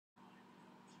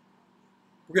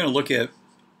We're going to look at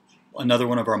another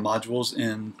one of our modules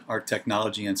in our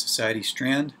Technology and Society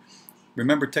strand.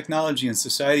 Remember, Technology and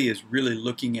Society is really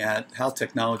looking at how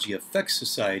technology affects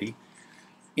society,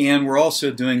 and we're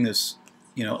also doing this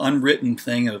unwritten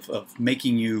thing of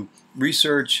making you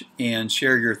research and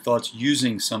share your thoughts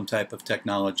using some type of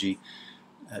technology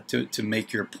to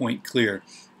make your point clear.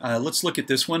 Let's look at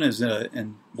this one as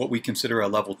in what we consider a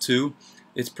level 2.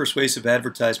 It's persuasive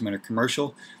advertisement or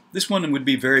commercial. This one would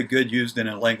be very good used in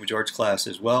a language arts class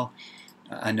as well.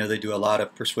 I know they do a lot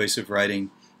of persuasive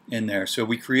writing in there. So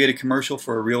we create a commercial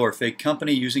for a real or fake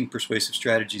company using persuasive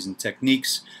strategies and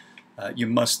techniques. You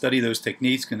must study those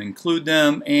techniques and include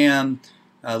them, and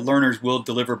learners will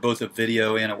deliver both a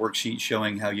video and a worksheet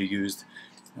showing how you used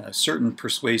certain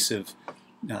persuasive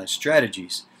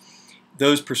strategies.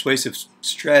 Those persuasive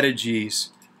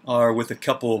strategies are with a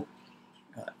couple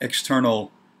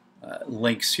external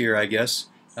links here, I guess.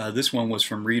 This one was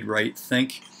from Read, Write,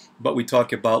 Think, but we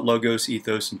talk about logos,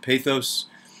 ethos, and pathos,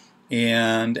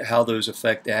 and how those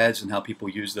affect ads and how people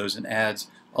use those in ads,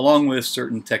 along with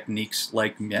certain techniques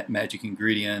like magic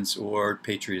ingredients or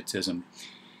patriotism.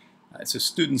 So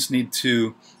students need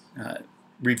to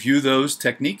review those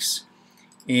techniques,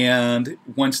 and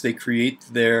once they create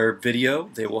their video,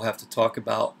 they will have to talk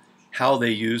about how they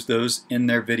use those in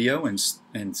their video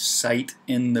and cite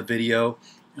in the video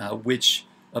which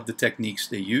of the techniques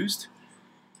they used.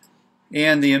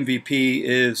 And the MVP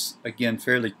is, again,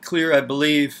 fairly clear, I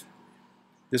believe.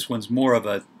 This one's more of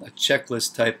a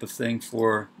checklist type of thing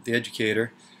for the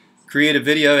educator. Create a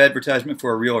video advertisement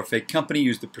for a real or fake company.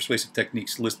 Use the persuasive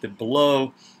techniques listed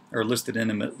below or listed in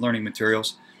the learning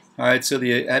materials. All right, so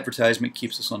the advertisement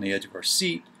keeps us on the edge of our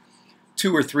seat.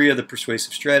 2 or 3 of the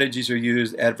persuasive strategies are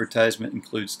used. Advertisement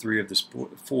includes 3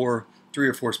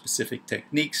 or 4 specific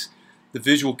techniques. The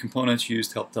visual components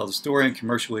used help tell the story, and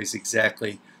commercial is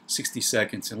exactly 60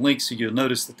 seconds in length. So you'll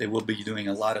notice that they will be doing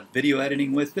a lot of video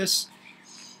editing with this,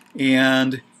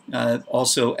 and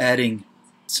also adding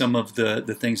some of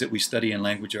the things that we study in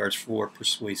language arts for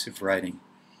persuasive writing.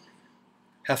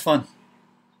 Have fun.